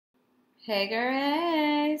Hey girl,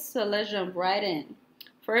 hey! So let's jump right in.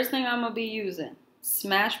 First thing I'm gonna be using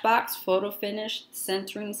Smashbox Photo Finish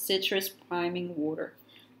Centering Citrus Priming Water.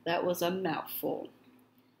 That was a mouthful.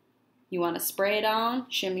 You want to spray it on,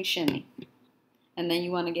 shimmy shimmy, and then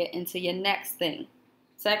you want to get into your next thing.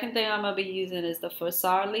 Second thing I'm gonna be using is the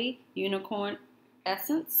Farsali Unicorn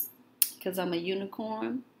Essence because I'm a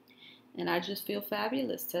unicorn and I just feel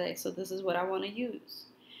fabulous today. So this is what I want to use.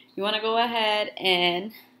 You want to go ahead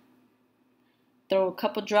and throw a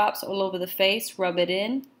couple drops all over the face, rub it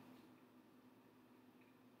in.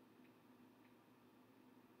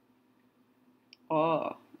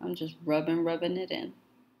 Oh, I'm just rubbing it in.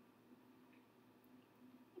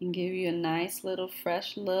 And give you a nice little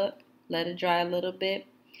fresh look. Let it dry a little bit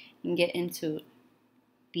and get into it.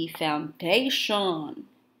 The foundation.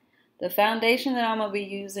 The foundation that I'm going to be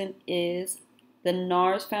using is the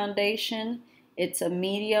Nars foundation. It's a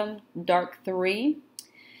medium dark 3.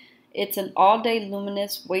 It's an all-day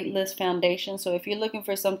luminous weightless foundation. So if you're looking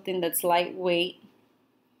for something that's lightweight,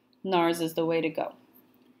 Nars is the way to go.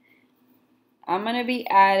 I'm going to be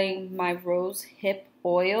adding my rose hip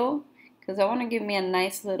oil because I want to give me a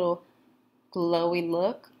nice little glowy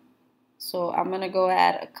look. So I'm going to go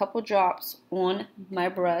add a couple drops on my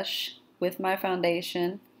brush with my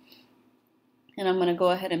foundation. And I'm going to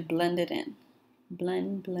go ahead and blend it in.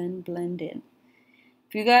 Blend in.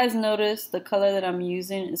 If you guys notice, the color that I'm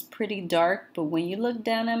using is pretty dark, but when you look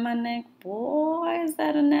down at my neck, boy, is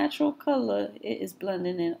that a natural color. It is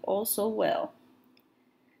blending in oh so well.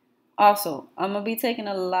 Also, I'm going to be taking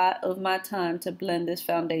a lot of my time to blend this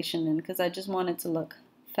foundation in because I just want it to look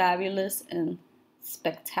fabulous and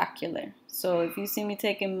spectacular. So if you see me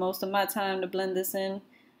taking most of my time to blend this in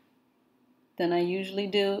than I usually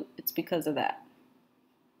do, it's because of that.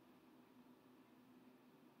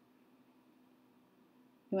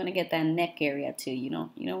 You want to get that neck area too. You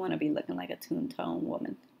don't want to be looking like a two-tone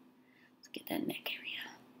woman. Let's get that neck area.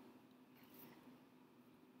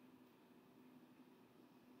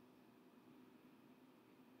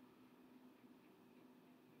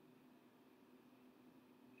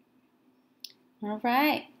 All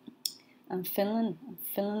right. I'm feeling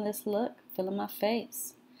this look, feeling my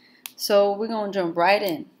face. So we're going to jump right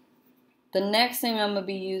in. The next thing I'm going to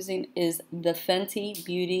be using is the Fenty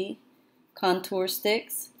Beauty Contour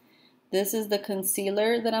Sticks. This is the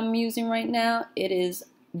concealer that I'm using right now. It is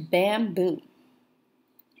Bamboo.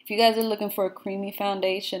 If you guys are looking for a creamy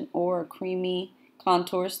foundation or a creamy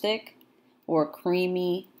contour stick or a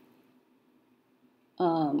creamy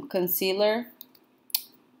concealer,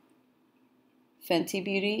 Fenty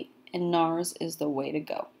Beauty and Nars is the way to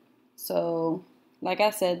go. So, like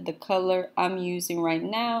I said, the color I'm using right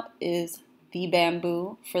now is the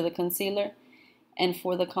Bamboo for the concealer. And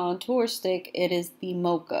for the contour stick, it is the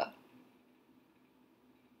Mocha.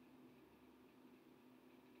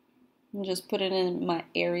 And just put it in my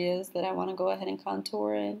areas that I want to go ahead and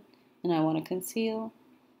contour in and I want to conceal.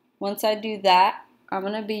 Once I do that, I'm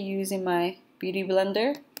going to be using my beauty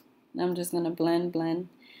blender. And I'm just going to blend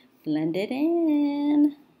it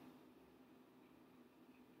in.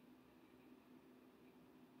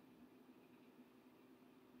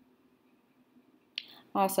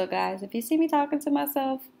 Also, guys, if you see me talking to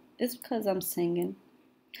myself, it's because I'm singing.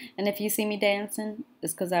 And if you see me dancing,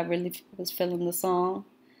 it's because I really was feeling the song.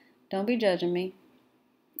 Don't be judging me.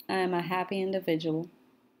 I am a happy individual.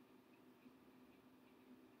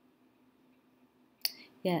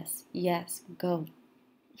 Yes, go.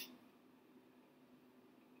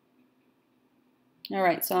 All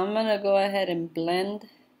right, so I'm going to go ahead and blend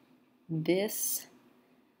this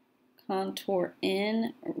contour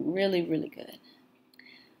in really, really good.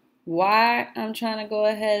 Why I'm trying to go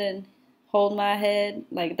ahead and hold my head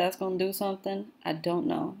like that's going to do something, I don't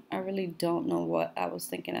know. I really don't know what I was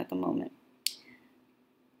thinking at the moment.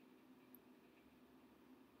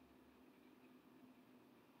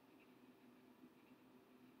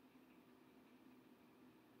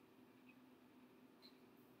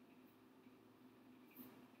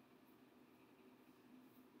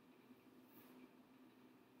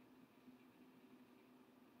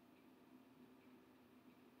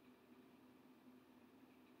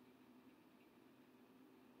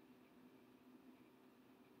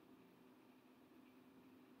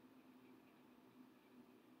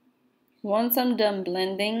 Once I'm done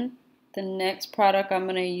blending, the next product I'm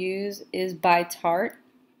going to use is by Tarte.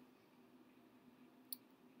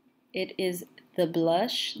 It is the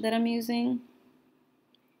blush that I'm using.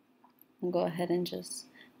 I'll go ahead and just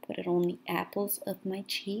put it on the apples of my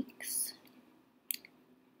cheeks.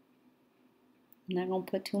 I'm not going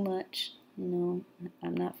to put too much. I'm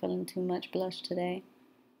not feeling too much blush today.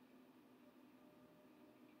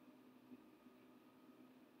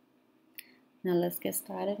 Now let's get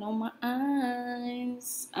started on my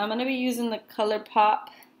eyes. I'm going to be using the Colorpop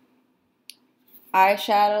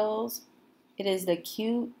eyeshadows. It is the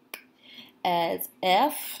Cute AF.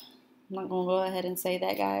 I'm not going to go ahead and say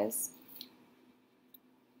that, guys.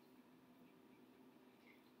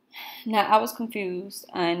 Now, I was confused.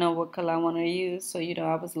 I didn't know what color I wanted to use. So,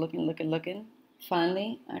 I was looking.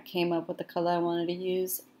 Finally, I came up with the color I wanted to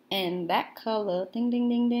use. And that color, ding, ding,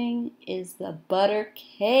 ding, ding, is the Butter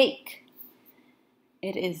Cake.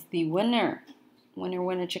 It is the winner.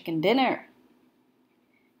 Winner, chicken dinner.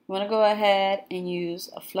 You want to go ahead and use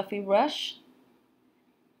a fluffy brush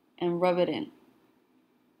and rub it in.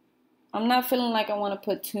 I'm not feeling like I want to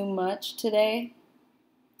put too much today.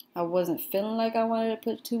 I wasn't feeling like I wanted to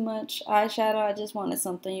put too much eyeshadow. I just wanted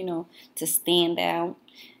something, to stand out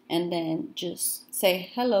and then just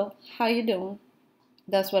say, hello, how you doing?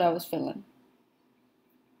 That's what I was feeling.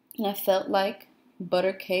 And I felt like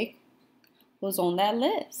Butter Cake was on that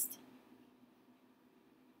list.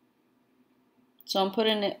 So I'm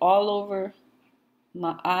putting it all over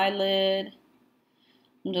my eyelid.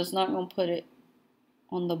 I'm just not going to put it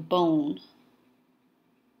on the bone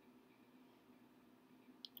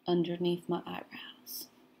underneath my eyebrows.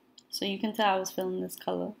 So you can tell I was feeling this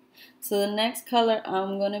color. So the next color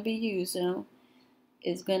I'm going to be using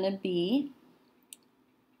is going to be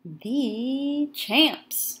the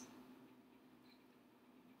Champs.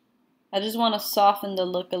 I just want to soften the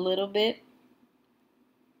look a little bit.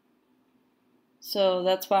 So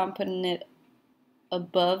that's why I'm putting it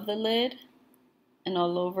above the lid and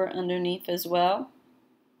all over underneath as well.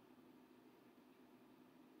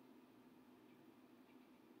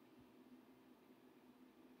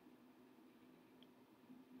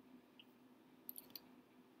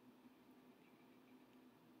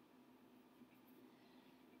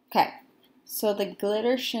 Okay, so the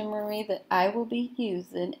glitter shimmery that I will be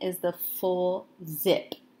using is the Full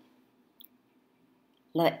Zip.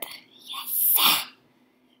 Yes.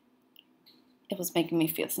 It was making me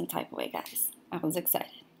feel some type of way, guys. I was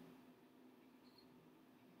excited.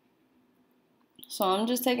 So I'm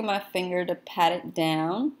just taking my finger to pat it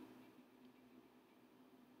down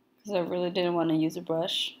because I really didn't want to use a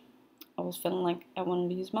brush. I was feeling like I wanted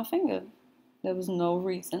to use my finger. There was no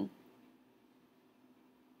reason.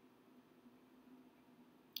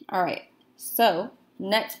 Alright, so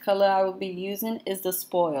next color I will be using is the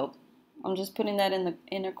Spoiled. I'm just putting that in the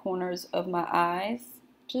inner corners of my eyes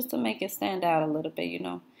just to make it stand out a little bit,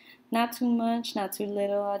 Not too much, not too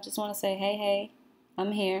little. I just want to say, hey,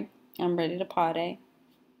 I'm here. I'm ready to party.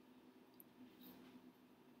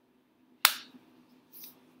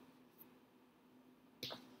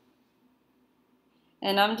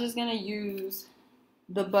 And I'm just going to use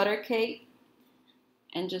the Butter Cake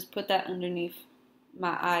and just put that underneath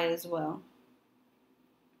my eye as well.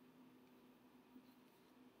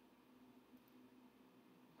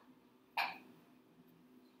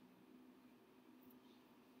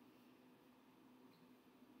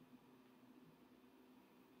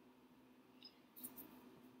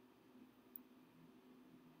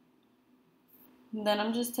 And then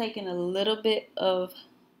I'm just taking a little bit of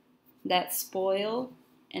that Spoil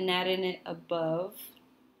and adding it above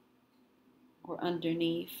or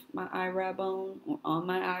underneath my eyebrow bone or on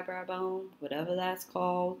my eyebrow bone, whatever that's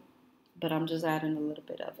called. But I'm just adding a little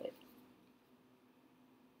bit of it.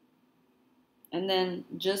 And then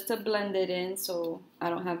just to blend it in so I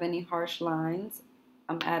don't have any harsh lines,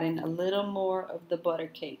 I'm adding a little more of the Butter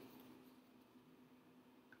Cake.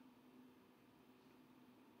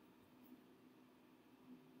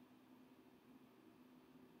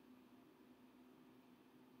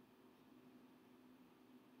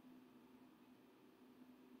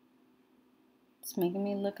 It's making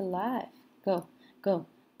me look alive. Go, go,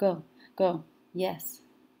 go, go. Yes.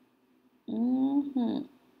 I don't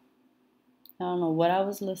know what I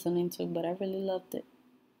was listening to, but I really loved it.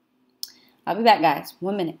 I'll be back, guys.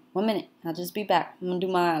 1 minute. I'll just be back. I'm going to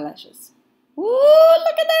do my eyelashes. Woo,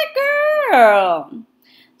 look at that girl.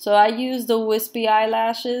 So I used the wispy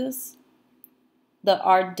eyelashes, the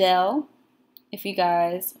Ardell, if you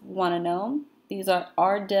guys want to know. These are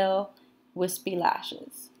Ardell wispy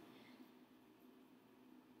lashes.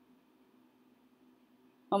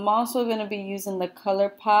 I'm also going to be using the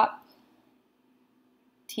Colorpop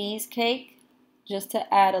Teasecake just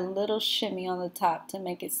to add a little shimmy on the top to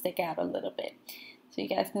make it stick out a little bit. So you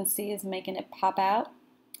guys can see it's making it pop out.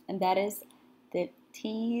 And that is the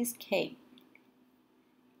Teasecake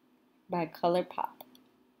by Colorpop.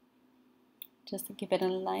 Just to give it a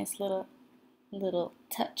nice little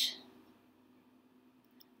touch.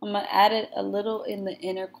 I'm going to add it a little in the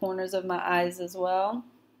inner corners of my eyes as well.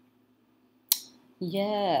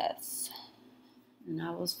 Yes. And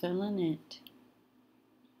I was feeling it.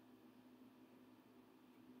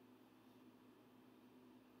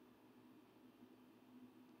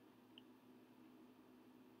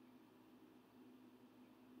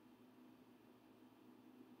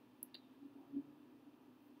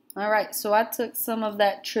 Alright, so I took some of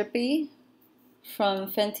that Trippy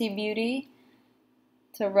from Fenty Beauty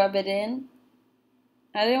to rub it in.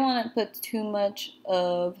 I didn't want to put too much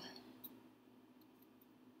of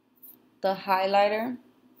the highlighter,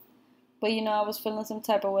 but you know, I was feeling some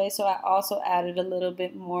type of way, so I also added a little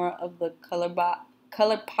bit more of the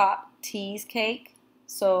Colorpop Teasecake.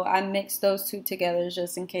 So I mixed those two together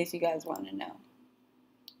just in case you guys want to know.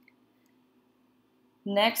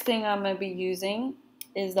 Next thing I'm going to be using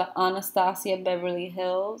is the Anastasia Beverly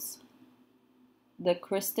Hills, the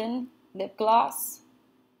Kristen lip gloss.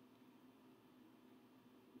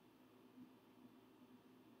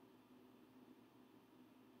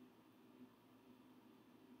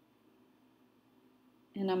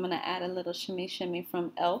 And I'm going to add a little shimmy shimmy from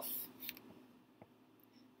e.l.f.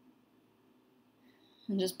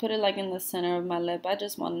 And just put it like in the center of my lip. I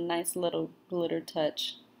just want a nice little glitter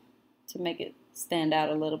touch to make it stand out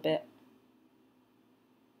a little bit.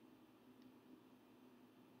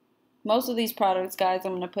 Most of these products, guys,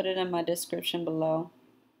 I'm going to put it in my description below.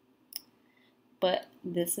 But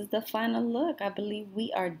this is the final look. I believe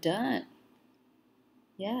we are done.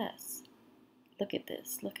 Yes. Look at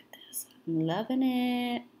this. Look at this. I'm loving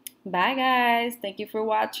it. Bye, guys. Thank you for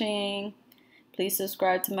watching. Please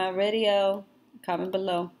subscribe to my video. Comment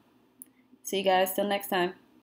below. See you guys till next time.